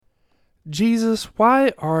Jesus,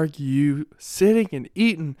 why are you sitting and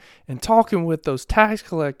eating and talking with those tax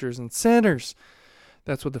collectors and sinners?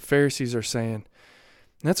 That's what the Pharisees are saying. And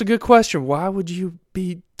that's a good question. Why would you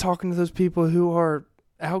be talking to those people who are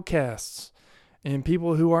outcasts and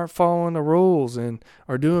people who aren't following the rules and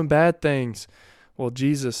are doing bad things? Well,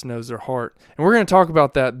 Jesus knows their heart. And we're going to talk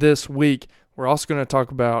about that this week. We're also going to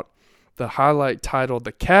talk about the highlight titled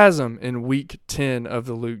The Chasm in week 10 of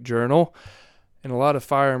the Luke Journal. And a lot of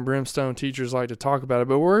fire and brimstone teachers like to talk about it,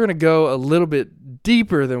 but we're going to go a little bit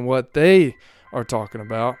deeper than what they are talking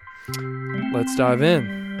about. Let's dive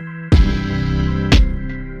in.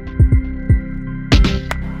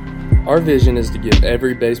 Our vision is to give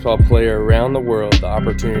every baseball player around the world the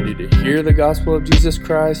opportunity to hear the gospel of Jesus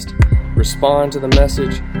Christ, respond to the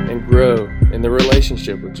message, and grow in the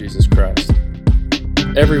relationship with Jesus Christ.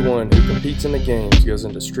 Everyone who competes in the games goes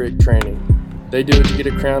into strict training. They do it to get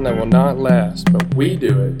a crown that will not last, but we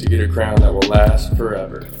do it to get a crown that will last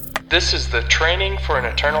forever. This is the Training for an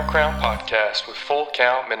Eternal Crown podcast with Full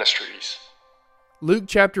Count Ministries. Luke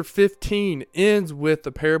chapter 15 ends with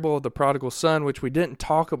the parable of the prodigal son, which we didn't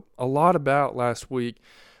talk a lot about last week,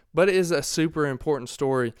 but it is a super important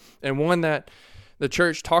story and one that the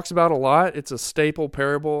church talks about a lot. It's a staple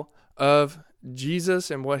parable of Jesus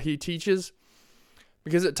and what he teaches,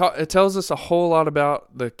 because it tells us a whole lot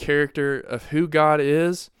about the character of who God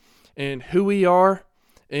is and who we are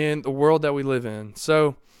and the world that we live in.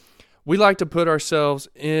 So we like to put ourselves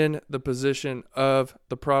in the position of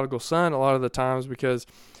the prodigal son a lot of the times because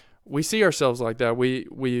we see ourselves like that.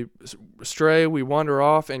 We stray, we wander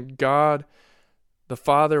off, and God, the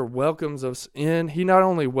Father, welcomes us in. He not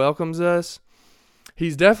only welcomes us,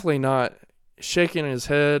 he's definitely not shaking his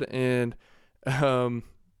head and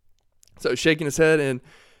like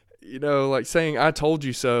saying, "I told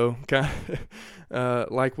you so," kind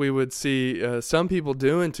of like we would see some people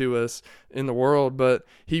doing to us in the world. But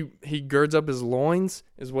he girds up his loins,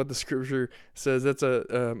 is what the scripture says. That's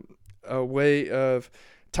a way of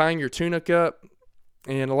tying your tunic up,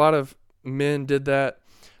 and a lot of men did that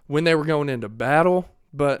when they were going into battle.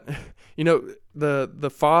 But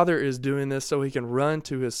the father is doing this so he can run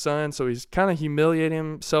to his son. So he's kind of humiliating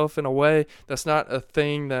himself in a way. That's not a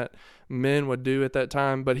thing that men would do at that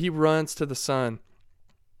time, but he runs to the son,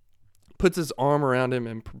 puts his arm around him,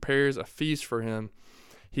 and prepares a feast for him.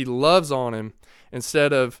 He loves on him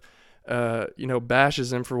instead of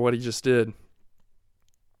bashes him for what he just did.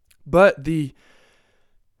 But the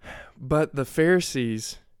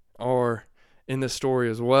Pharisees are in this story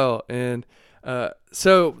as well. And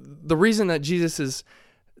so the reason that Jesus is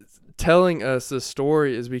telling us this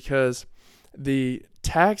story is because the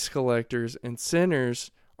tax collectors and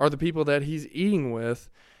sinners are the people that he's eating with,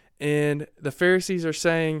 and the Pharisees are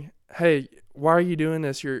saying, "Hey, why are you doing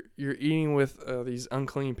this? You're eating with these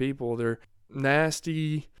unclean people. They're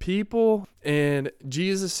nasty people." And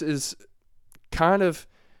Jesus is in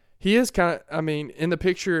the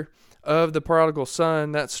picture of the prodigal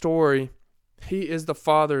son, that story, he is the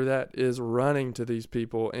father that is running to these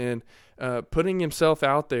people and putting himself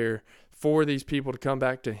out there for these people to come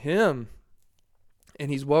back to him. And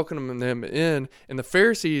he's welcoming them in. And the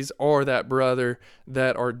Pharisees are that brother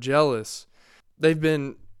that are jealous. They've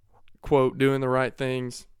been, quote, doing the right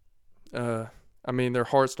things. Their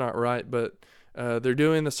heart's not right, but they're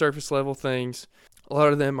doing the surface level things. A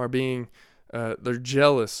lot of them are they're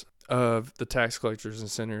jealous of the tax collectors and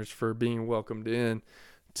sinners for being welcomed in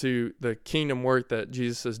to the kingdom work that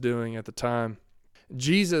Jesus is doing at the time.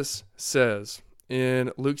 Jesus says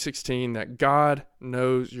in Luke 16 that God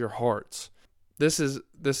knows your hearts. This is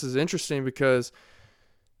interesting because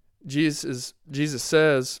Jesus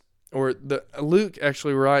says, Luke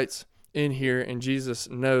actually writes in here, and Jesus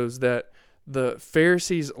knows that the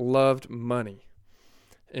Pharisees loved money.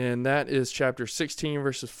 And that is chapter 16,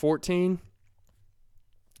 verses 14.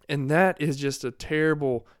 And that is just a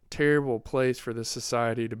terrible, terrible place for this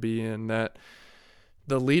society to be in, that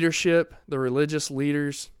the leadership, the religious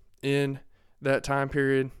leaders in that time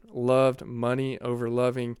period loved money over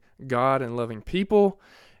loving God and loving people.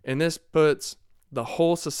 And this puts the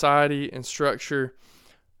whole society and structure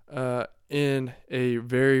in a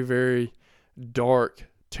very, very dark,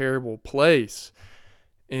 terrible place.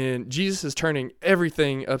 And Jesus is turning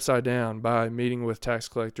everything upside down by meeting with tax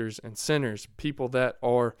collectors and sinners, people that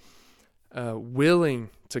are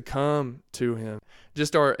willing to come to him,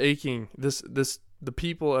 just are aching. The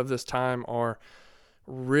people of this time are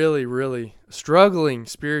really, really struggling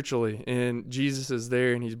spiritually, and Jesus is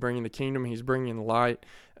there, and he's bringing the kingdom, he's bringing light,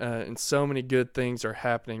 and so many good things are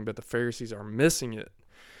happening, but the Pharisees are missing it.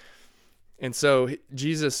 And so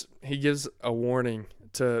Jesus, he gives a warning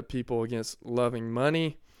to people against loving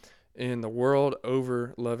money in the world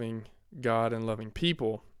over loving God and loving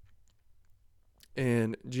people.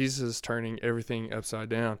 And Jesus is turning everything upside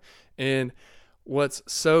down. And what's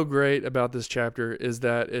so great about this chapter is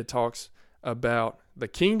that it talks about the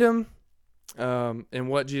kingdom and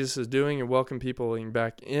what Jesus is doing and welcoming people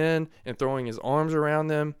back in and throwing his arms around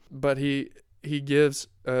them. But he gives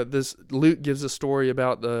Luke gives a story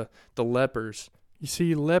about the lepers. You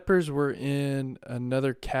see, lepers were in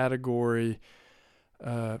another category,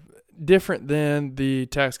 different than the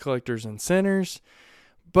tax collectors and sinners,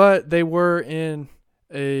 but they were in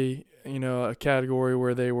a category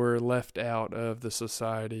where they were left out of the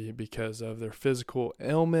society because of their physical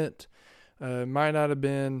ailment. It might not have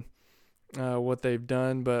been what they've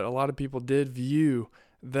done, but a lot of people did view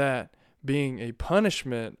that being a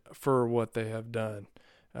punishment for what they have done.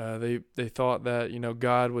 They thought that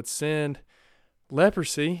God would send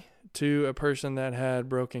leprosy to a person that had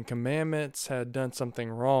broken commandments, had done something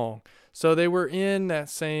wrong. So they were in that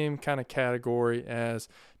same kind of category as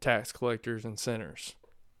tax collectors and sinners.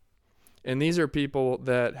 And these are people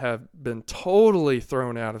that have been totally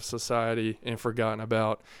thrown out of society and forgotten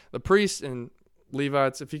about. The priests and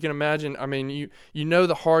Levites, if you can imagine, you know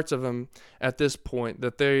the hearts of them at this point,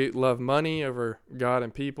 that they love money over God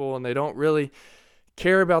and people, and they don't really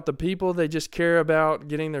care about the people. They just care about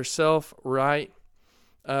getting their self right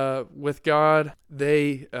with God.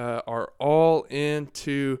 They are all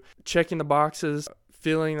into checking the boxes,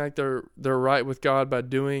 feeling like they're right with God by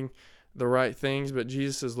doing the right things, but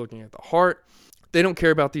Jesus is looking at the heart. They don't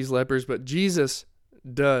care about these lepers, but Jesus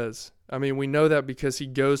does. We know that because he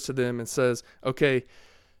goes to them and says, okay,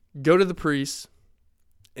 go to the priests,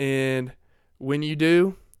 and when you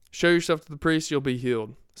do, show yourself to the priest, you'll be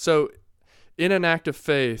healed. So in an act of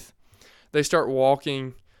faith, they start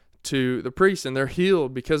walking to the priest, and they're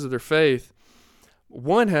healed because of their faith.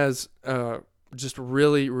 One has just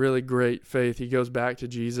really, really great faith. He goes back to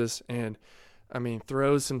Jesus and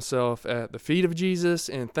throws himself at the feet of Jesus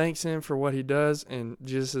and thanks him for what he does. And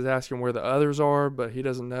Jesus is asking where the others are, but he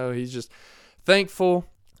doesn't know. He's just thankful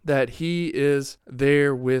that he is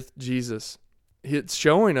there with Jesus. It's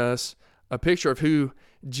showing us a picture of who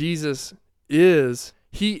Jesus is.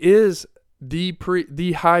 He is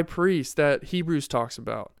the high priest that Hebrews talks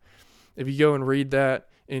about. If you go and read that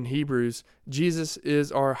in Hebrews, Jesus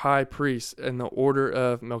is our high priest in the order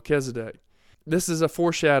of Melchizedek. This is a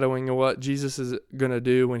foreshadowing of what Jesus is going to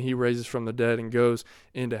do when he raises from the dead and goes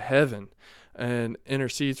into heaven and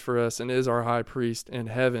intercedes for us and is our high priest in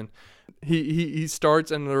heaven. He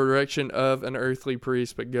starts in the direction of an earthly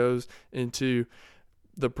priest, but goes into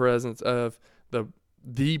the presence of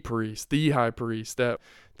the priest, the high priest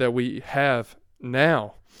that we have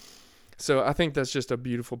now. So I think that's just a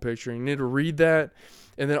beautiful picture. You need to read that,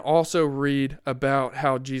 and then also read about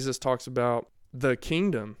how Jesus talks about the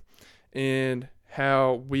kingdom and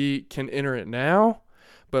how we can enter it now,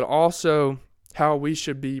 but also how we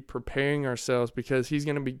should be preparing ourselves, because he's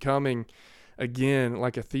going to be coming again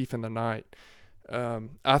like a thief in the night.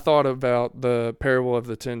 I thought about the parable of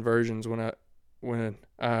the 10 virgins when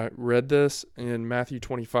I read this in Matthew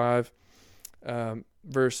 25,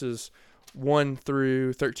 verses 1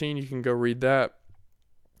 through 13. You can go read that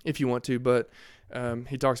if you want to, but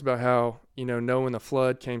he talks about how Noah and the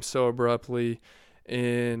flood came so abruptly,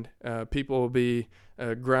 and people will be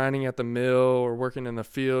grinding at the mill or working in the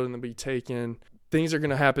field, and they'll be taken. Things are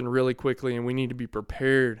going to happen really quickly, and we need to be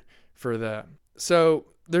prepared for that. So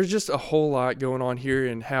there's just a whole lot going on here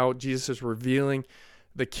in how Jesus is revealing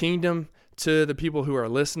the kingdom to the people who are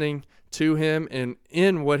listening to him, and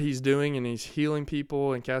in what he's doing, and he's healing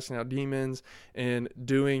people and casting out demons and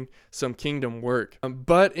doing some kingdom work.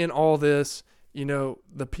 But in all this,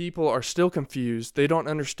 the people are still confused. They don't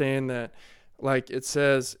understand that, like it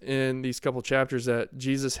says in these couple chapters, that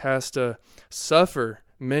Jesus has to suffer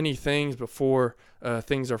many things before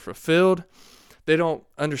things are fulfilled. They don't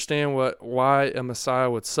understand why a Messiah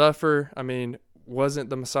would suffer. Wasn't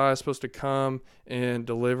the Messiah supposed to come and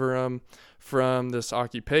deliver them from this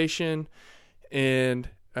occupation and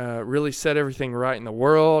really set everything right in the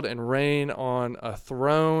world and reign on a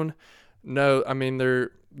throne? No,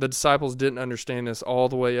 the disciples didn't understand this all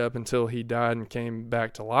the way up until he died and came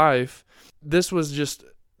back to life. This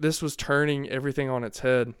was turning everything on its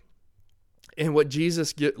head. And what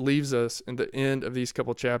Jesus leaves us in the end of these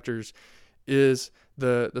couple chapters is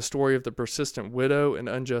the story of the persistent widow and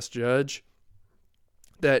unjust judge.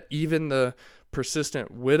 That even the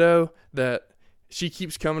persistent widow, that she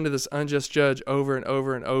keeps coming to this unjust judge over and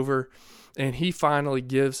over and over, and he finally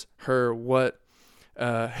gives her what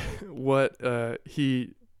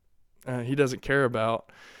he doesn't care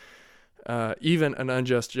about. Even an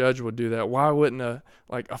unjust judge would do that. Why wouldn't a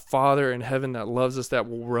Father in heaven that loves us, that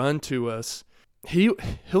will run to us?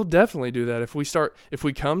 He'll definitely do that if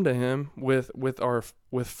we come to him with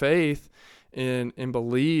faith and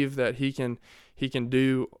believe that he can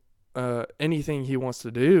do anything he wants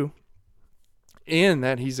to do, and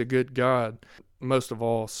that he's a good God most of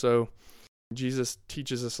all. So Jesus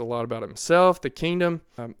teaches us a lot about himself, the kingdom,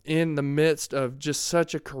 in the midst of just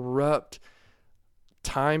such a corrupt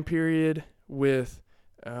time period with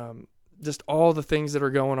just all the things that are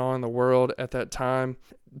going on in the world at that time.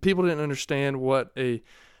 People didn't understand what a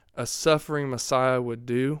suffering Messiah would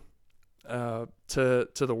do to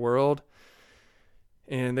the world,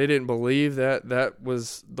 and they didn't believe that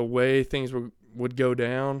was the way things would go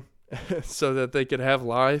down so that they could have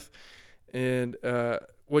life. And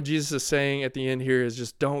what Jesus is saying at the end here is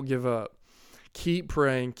just don't give up. Keep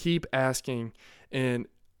praying, keep asking, and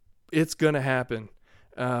it's going to happen.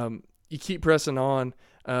 You keep pressing on.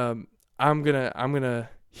 I'm gonna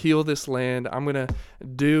heal this land. I'm gonna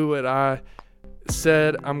do what I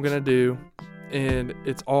said I'm gonna do, and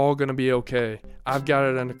it's all gonna be okay. I've got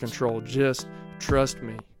it under control. Just trust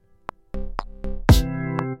me.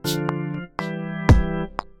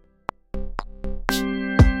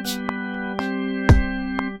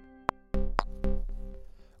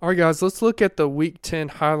 All right, guys, let's look at the Week 10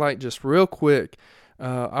 highlight just real quick.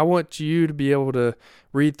 I want you to be able to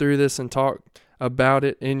read through this and talk about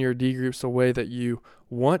it in your D groups the way that you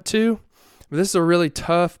want to. But this is a really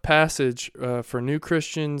tough passage for new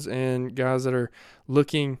Christians and guys that are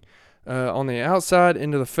looking on the outside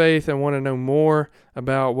into the faith and want to know more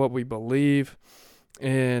about what we believe.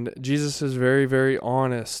 And Jesus is very, very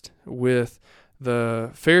honest with the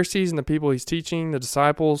Pharisees and the people he's teaching, the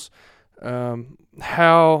disciples,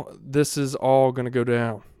 how this is all going to go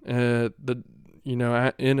down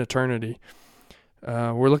in eternity.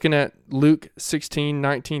 We're looking at Luke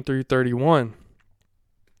 16:19 through 31.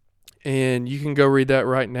 And you can go read that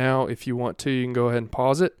right now if you want to. You can go ahead and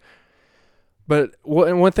pause it. But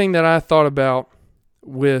one thing that I thought about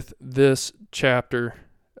with this chapter,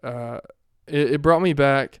 it brought me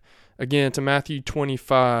back again to Matthew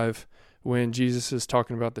 25 when Jesus is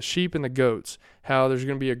talking about the sheep and the goats, how there's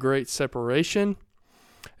going to be a great separation.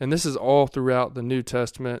 And this is all throughout the New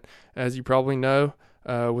Testament, as you probably know,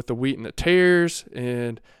 with the wheat and the tares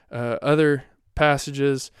and other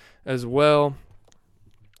passages as well,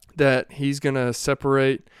 that he's going to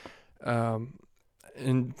separate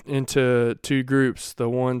into two groups, the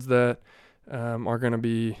ones that are going to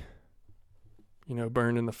be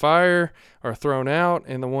burned in the fire or thrown out,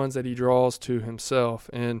 and the ones that he draws to himself.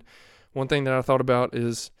 And one thing that I thought about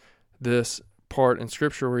is this part in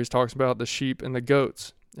Scripture where he talks about the sheep and the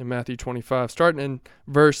goats in Matthew 25. Starting in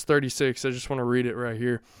verse 36, I just want to read it right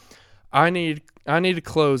here. I needed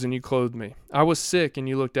clothes, and you clothed me. I was sick, and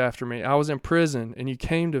you looked after me. I was in prison, and you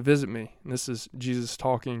came to visit me. And this is Jesus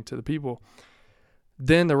talking to the people.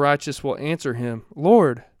 Then the righteous will answer him,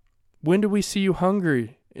 Lord, when did we see you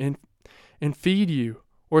hungry and feed you,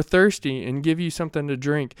 or thirsty and give you something to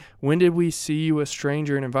drink? When did we see you a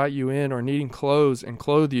stranger and invite you in, or needing clothes and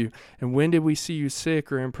clothe you? And when did we see you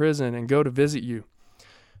sick or in prison and go to visit you?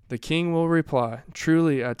 The king will reply,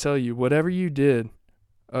 truly I tell you, whatever you did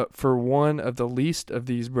for one of the least of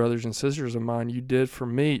these brothers and sisters of mine, you did for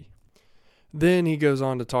me. Then he goes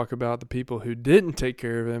on to talk about the people who didn't take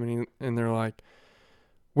care of him, and they're like,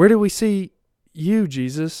 where did we see you,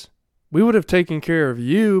 Jesus? We would have taken care of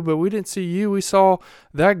you, but we didn't see you. We saw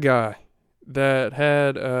that guy that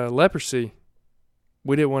had leprosy.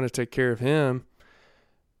 We didn't want to take care of him.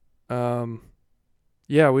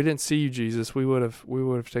 Yeah, we didn't see you, Jesus. We would have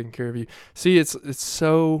taken care of you. See, it's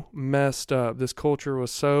so messed up. This culture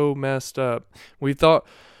was so messed up. We thought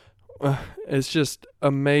it's just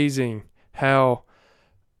amazing how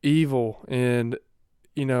evil and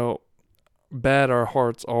bad our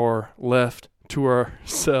hearts are left to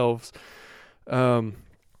ourselves.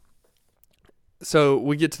 So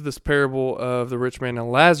we get to this parable of the rich man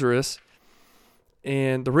and Lazarus.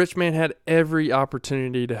 And the rich man had every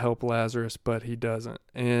opportunity to help Lazarus, but he doesn't.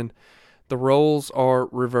 And the roles are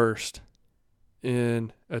reversed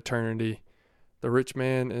in eternity. The rich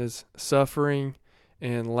man is suffering,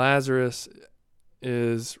 and Lazarus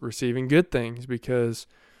is receiving good things because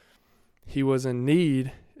he was in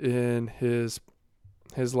need in his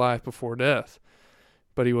life before death,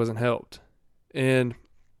 but he wasn't helped. And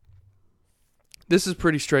this is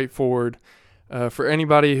pretty straightforward for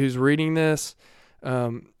anybody who's reading this.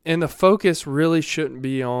 And the focus really shouldn't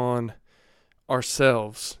be on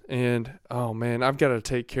ourselves and, oh man, I've got to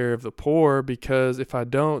take care of the poor because if I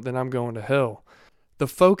don't, then I'm going to hell. The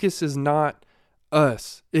focus is not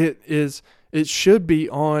us. It should be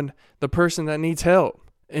on the person that needs help.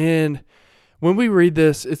 And when we read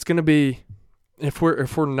this, it's going to be, if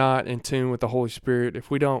we're not in tune with the Holy Spirit, if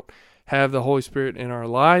we don't have the Holy Spirit in our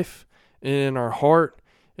life, in our heart,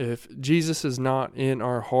 if Jesus is not in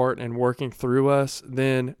our heart and working through us,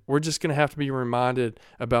 then we're just going to have to be reminded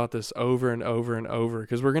about this over and over and over,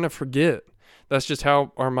 because we're going to forget. That's just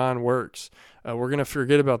how our mind works. We're going to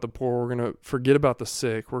forget about the poor. We're going to forget about the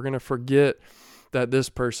sick. We're going to forget that this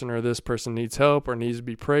person needs help or needs to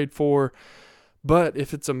be prayed for. But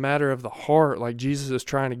if it's a matter of the heart, like Jesus is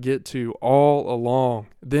trying to get to all along,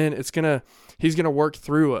 then he's going to work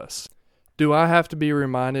through us. Do I have to be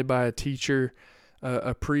reminded by a teacher,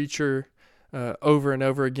 a preacher, over and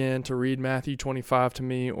over again to read Matthew 25 to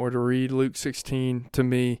me, or to read Luke 16 to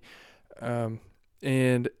me,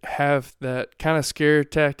 and have that kind of scare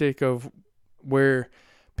tactic of where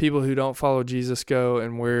people who don't follow Jesus go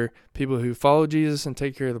and where people who follow Jesus and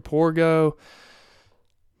take care of the poor go?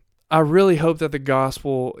 I really hope that the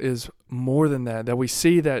gospel is more than that we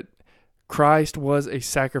see that Christ was a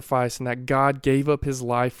sacrifice and that God gave up his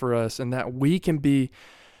life for us, and that we can be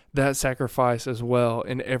that sacrifice as well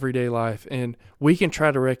in everyday life. And we can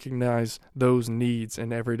try to recognize those needs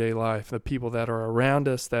in everyday life, the people that are around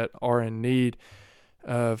us that are in need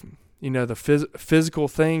of, the physical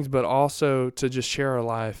things, but also to just share our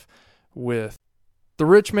life with. The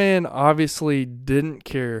rich man obviously didn't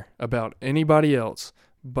care about anybody else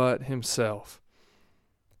but himself.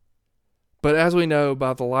 But as we know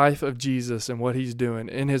about the life of Jesus and what he's doing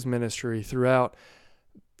in his ministry throughout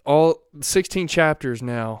all 16 chapters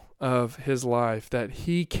now of his life, that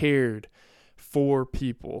he cared for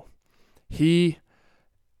people. He,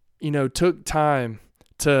 took time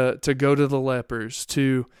to go to the lepers,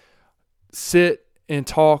 to sit and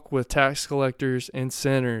talk with tax collectors and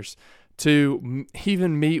sinners, to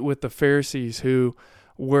even meet with the Pharisees who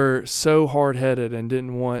were so hard-headed and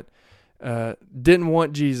didn't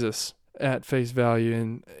want Jesus at face value,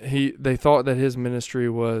 and they thought that his ministry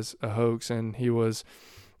was a hoax and he was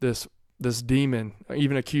this demon,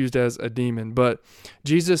 even accused as a demon. But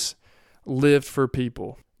Jesus lived for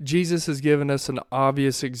people. Jesus has given us an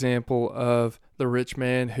obvious example of the rich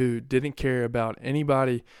man who didn't care about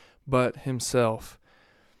anybody but himself.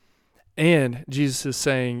 And Jesus is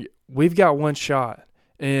saying, we've got one shot.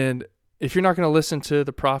 And if you're not going to listen to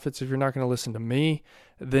the prophets, if you're not going to listen to me,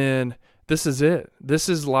 then this is it. This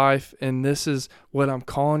is life, and this is what I'm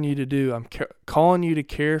calling you to do. I'm calling you to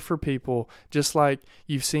care for people just like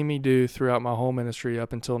you've seen me do throughout my whole ministry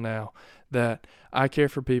up until now, that I care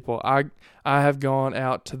for people. I have gone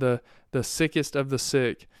out to the sickest of the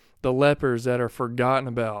sick, the lepers that are forgotten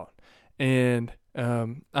about, and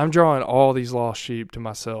I'm drawing all these lost sheep to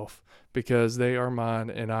myself because they are mine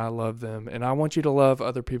and I love them, and I want you to love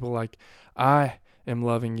other people like I am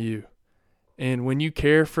loving you. And when you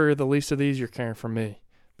care for the least of these, you're caring for me,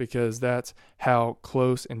 because that's how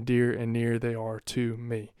close and dear and near they are to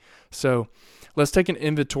me. So let's take an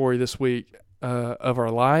inventory this week of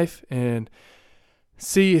our life and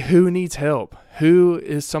see who needs help. Who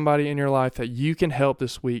is somebody in your life that you can help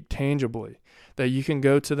this week tangibly, that you can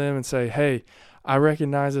go to them and say, hey, I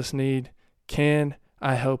recognize this need. Can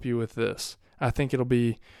I help you with this? I think it'll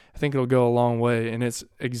go a long way, and it's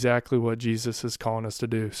exactly what Jesus is calling us to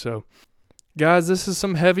do. So guys, this is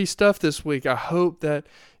some heavy stuff this week. I hope that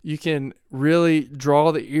you can really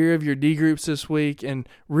draw the ear of your D groups this week and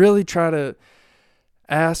really try to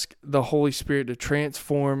ask the Holy Spirit to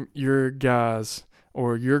transform your guys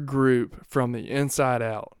or your group from the inside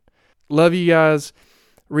out. Love you guys.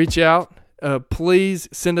 Reach out. Please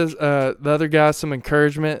send us the other guys some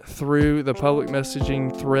encouragement through the public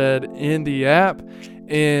messaging thread in the app.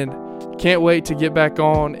 And can't wait to get back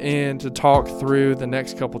on and to talk through the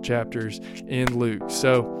next couple chapters in Luke.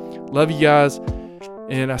 So, love you guys.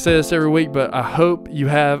 And I say this every week, but I hope you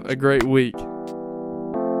have a great week.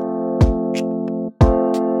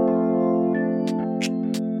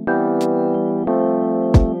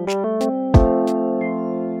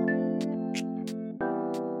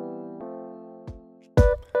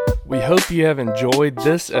 We hope you have enjoyed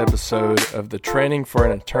this episode of the Training for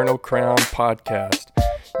an Eternal Crown podcast.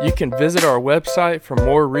 You can visit our website for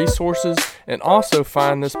more resources and also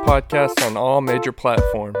find this podcast on all major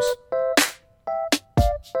platforms.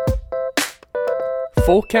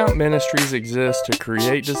 Full Count Ministries exists to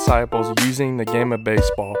create disciples using the game of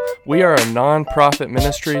baseball. We are a non-profit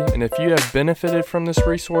ministry, and if you have benefited from this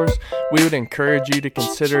resource, we would encourage you to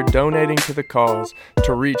consider donating to the cause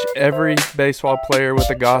to reach every baseball player with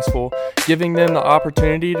the gospel, giving them the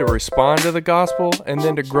opportunity to respond to the gospel and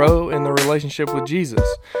then to grow in the relationship with Jesus.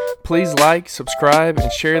 Please like, subscribe,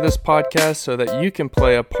 and share this podcast so that you can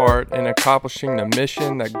play a part in accomplishing the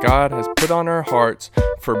mission that God has put on our hearts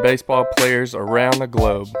for baseball players around the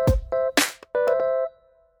globe.